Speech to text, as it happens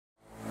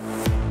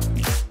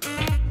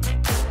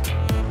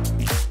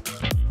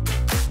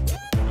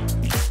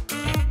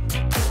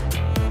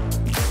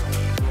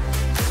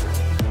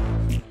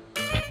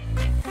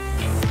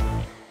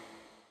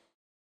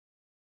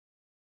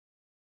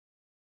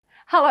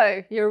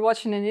Hello, you're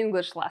watching an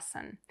English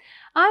lesson.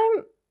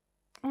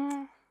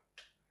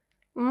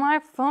 My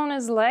phone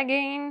is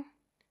lagging,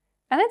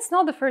 and it's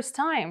not the first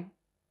time.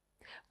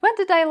 When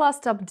did I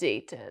last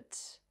update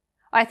it?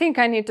 I think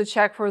I need to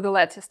check for the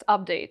latest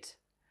update.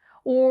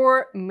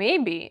 Or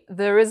maybe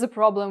there is a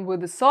problem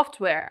with the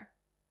software.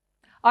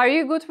 Are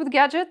you good with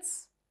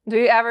gadgets? Do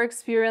you ever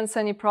experience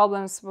any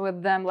problems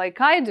with them like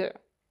I do?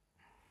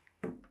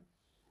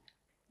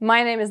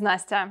 My name is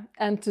Nastya,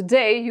 and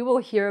today you will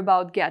hear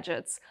about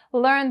gadgets,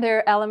 learn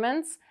their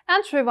elements,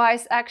 and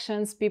revise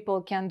actions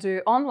people can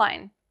do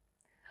online.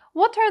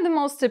 What are the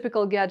most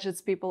typical gadgets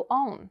people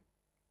own?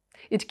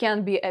 It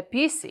can be a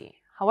PC.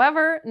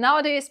 However,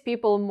 nowadays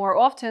people more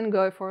often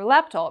go for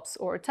laptops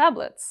or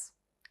tablets.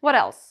 What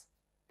else?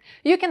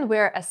 You can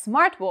wear a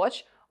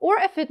smartwatch or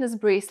a fitness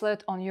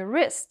bracelet on your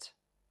wrist.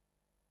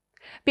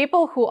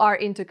 People who are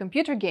into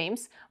computer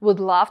games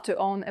would love to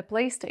own a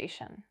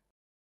PlayStation.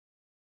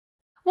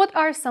 What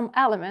are some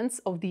elements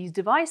of these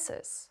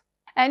devices?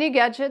 Any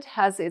gadget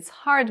has its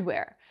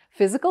hardware,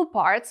 physical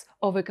parts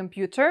of a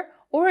computer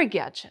or a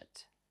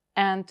gadget,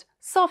 and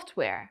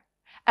software,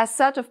 a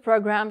set of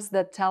programs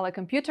that tell a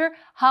computer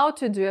how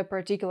to do a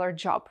particular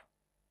job.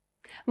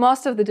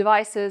 Most of the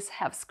devices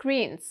have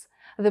screens,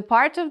 the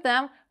part of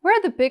them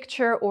where the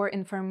picture or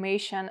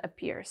information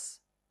appears.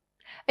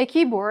 A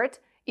keyboard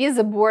is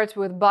a board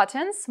with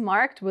buttons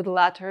marked with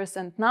letters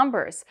and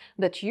numbers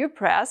that you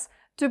press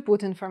to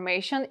put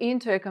information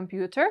into a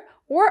computer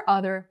or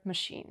other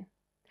machine.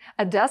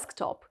 A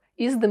desktop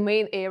is the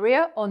main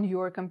area on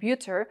your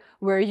computer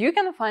where you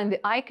can find the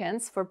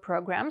icons for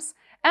programs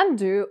and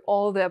do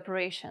all the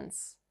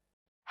operations.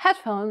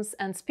 Headphones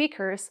and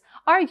speakers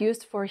are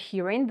used for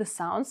hearing the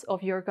sounds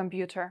of your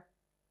computer.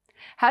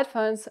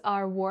 Headphones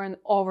are worn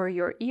over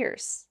your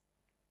ears.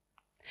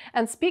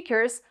 And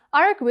speakers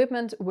are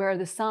equipment where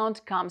the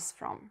sound comes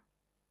from.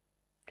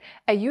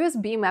 A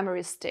USB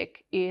memory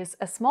stick is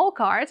a small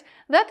card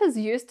that is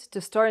used to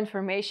store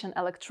information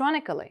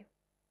electronically.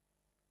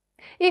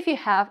 If you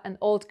have an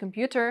old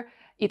computer,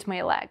 it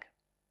may lag.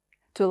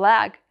 To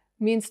lag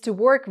means to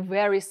work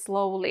very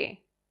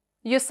slowly.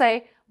 You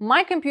say,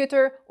 "My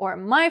computer" or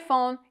 "my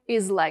phone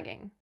is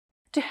lagging."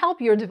 To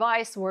help your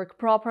device work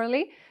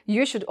properly,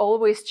 you should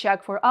always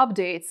check for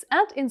updates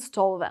and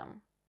install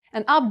them.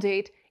 An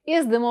update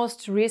is the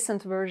most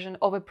recent version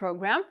of a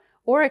program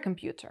or a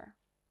computer.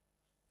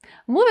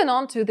 Moving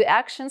on to the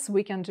actions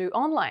we can do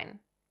online.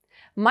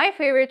 My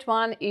favorite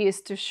one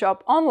is to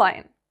shop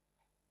online.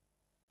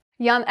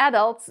 Young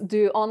adults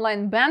do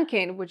online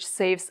banking, which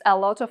saves a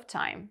lot of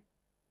time.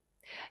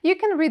 You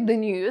can read the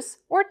news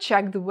or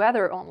check the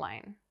weather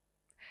online.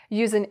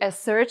 Using a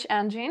search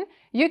engine,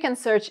 you can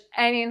search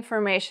any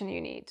information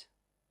you need.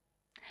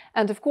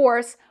 And of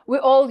course, we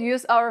all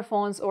use our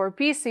phones or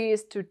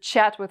PCs to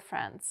chat with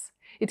friends.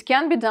 It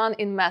can be done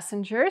in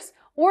messengers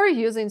or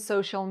using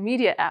social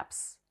media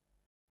apps.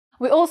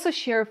 We also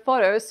share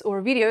photos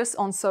or videos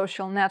on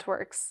social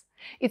networks.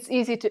 It's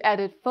easy to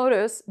edit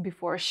photos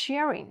before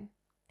sharing.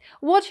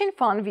 Watching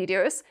fun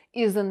videos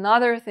is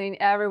another thing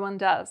everyone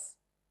does.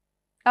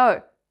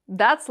 Oh,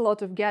 that's a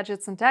lot of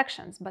gadgets and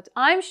actions, but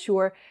I'm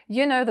sure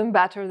you know them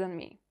better than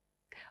me.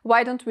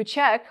 Why don't we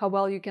check how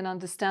well you can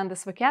understand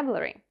this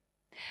vocabulary?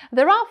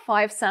 There are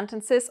 5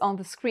 sentences on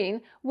the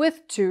screen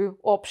with 2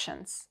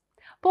 options.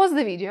 Pause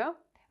the video,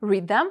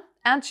 read them,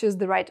 and choose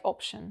the right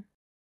option.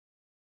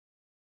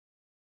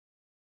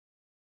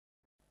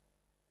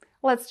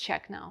 Let's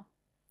check now.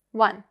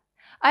 1.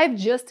 I've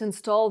just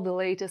installed the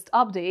latest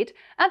update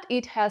and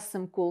it has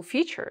some cool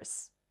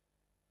features.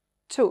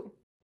 2.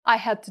 I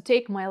had to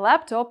take my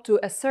laptop to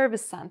a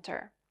service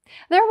center.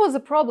 There was a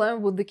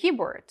problem with the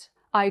keyboard.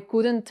 I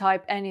couldn't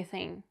type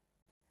anything.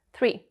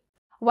 3.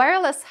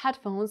 Wireless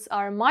headphones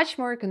are much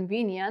more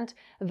convenient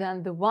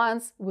than the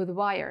ones with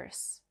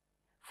wires.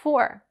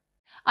 4.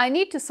 I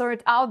need to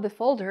sort out the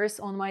folders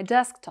on my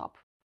desktop.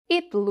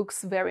 It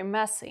looks very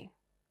messy.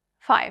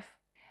 5.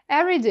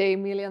 Every day,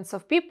 millions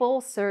of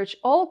people search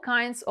all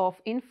kinds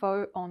of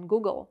info on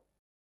Google.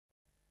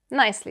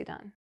 Nicely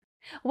done.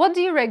 What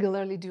do you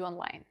regularly do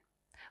online?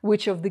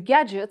 Which of the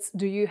gadgets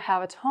do you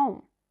have at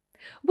home?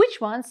 Which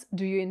ones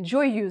do you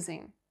enjoy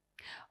using?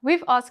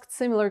 We've asked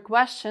similar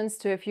questions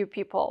to a few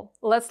people.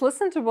 Let's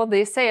listen to what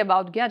they say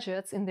about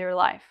gadgets in their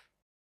life.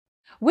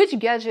 Which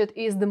gadget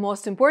is the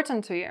most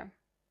important to you?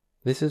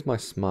 This is my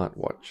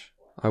smartwatch.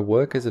 I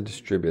work as a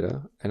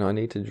distributor and I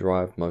need to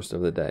drive most of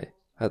the day.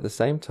 At the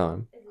same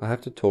time, I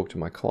have to talk to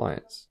my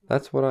clients.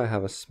 That's what I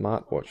have a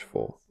smartwatch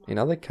for. In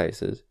other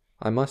cases,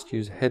 I must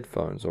use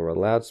headphones or a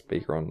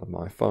loudspeaker on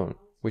my phone,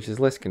 which is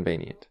less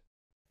convenient.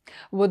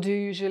 What do you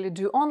usually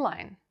do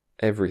online?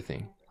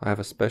 Everything. I have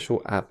a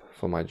special app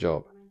for my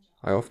job.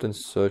 I often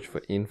search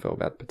for info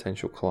about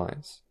potential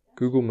clients.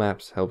 Google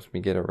Maps helps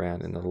me get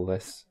around in the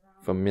less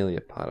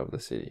familiar part of the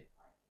city.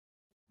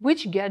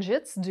 Which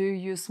gadgets do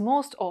you use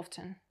most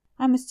often?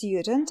 I'm a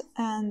student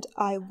and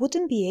I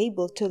wouldn't be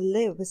able to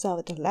live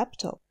without a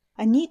laptop.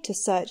 I need to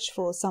search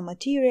for some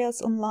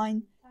materials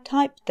online,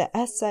 type the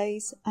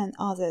essays and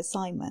other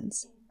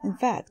assignments. In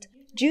fact,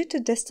 Due to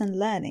distant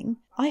learning,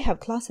 I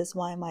have classes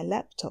via my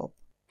laptop.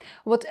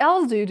 What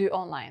else do you do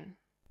online?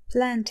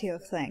 Plenty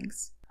of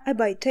things. I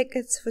buy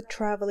tickets for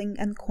traveling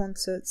and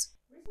concerts.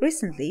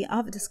 Recently,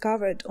 I've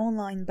discovered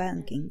online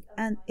banking,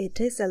 and it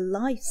is a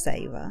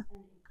lifesaver.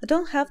 I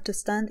don't have to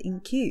stand in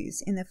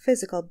queues in a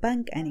physical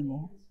bank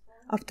anymore.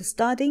 After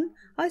studying,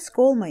 I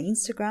scroll my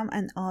Instagram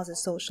and other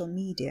social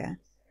media.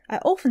 I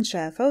often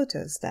share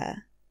photos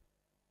there.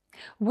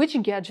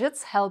 Which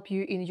gadgets help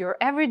you in your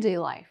everyday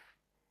life?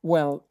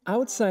 Well, I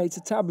would say it's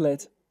a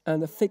tablet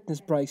and a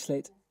fitness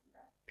bracelet.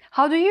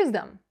 How do you use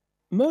them?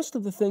 Most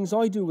of the things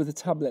I do with a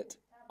tablet.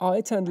 I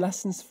attend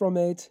lessons from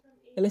it,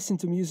 I listen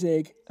to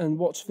music and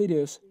watch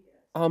videos.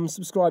 I'm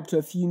subscribed to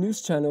a few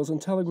news channels on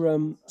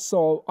Telegram,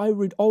 so I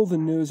read all the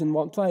news in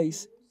one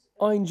place.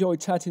 I enjoy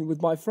chatting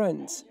with my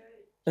friends.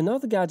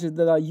 Another gadget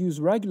that I use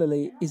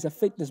regularly is a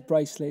fitness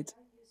bracelet.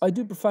 I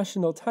do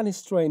professional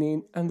tennis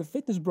training, and the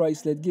fitness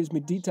bracelet gives me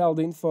detailed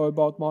info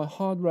about my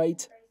heart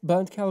rate,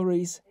 burnt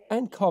calories,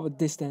 and covered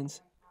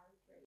distance.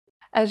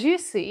 As you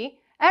see,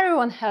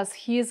 everyone has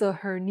his or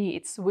her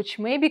needs, which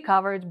may be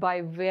covered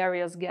by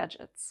various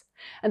gadgets.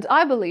 And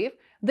I believe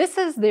this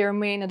is their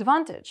main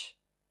advantage.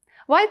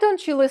 Why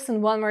don't you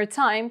listen one more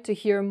time to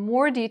hear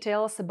more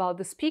details about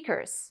the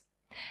speakers?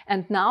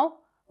 And now,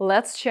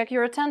 let's check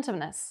your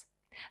attentiveness.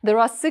 There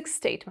are 6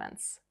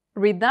 statements.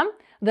 Read them,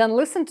 then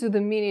listen to the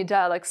mini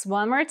dialogues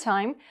one more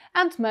time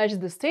and match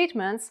the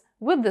statements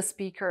with the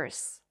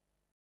speakers.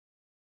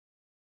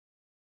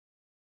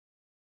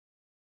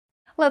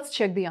 Let's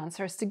check the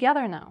answers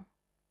together now.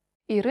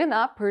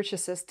 Irina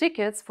purchases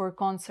tickets for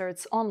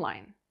concerts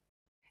online.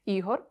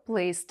 Igor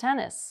plays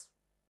tennis.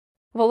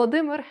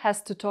 Volodymyr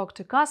has to talk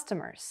to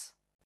customers.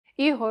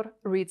 Igor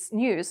reads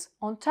news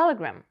on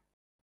Telegram.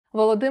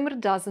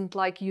 Volodymyr doesn't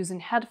like using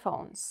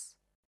headphones.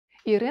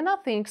 Irina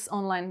thinks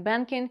online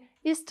banking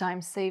is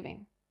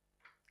time-saving.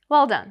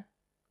 Well done!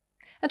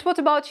 And what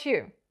about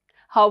you?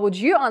 How would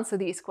you answer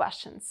these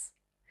questions?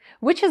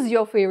 Which is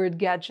your favorite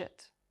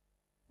gadget?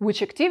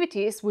 Which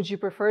activities would you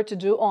prefer to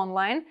do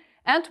online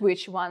and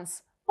which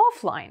ones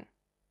offline?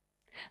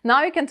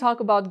 Now you can talk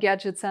about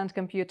gadgets and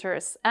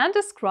computers and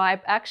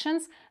describe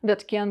actions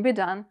that can be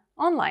done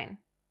online.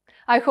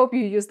 I hope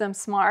you use them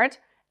smart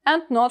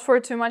and not for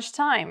too much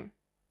time.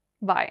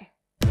 Bye!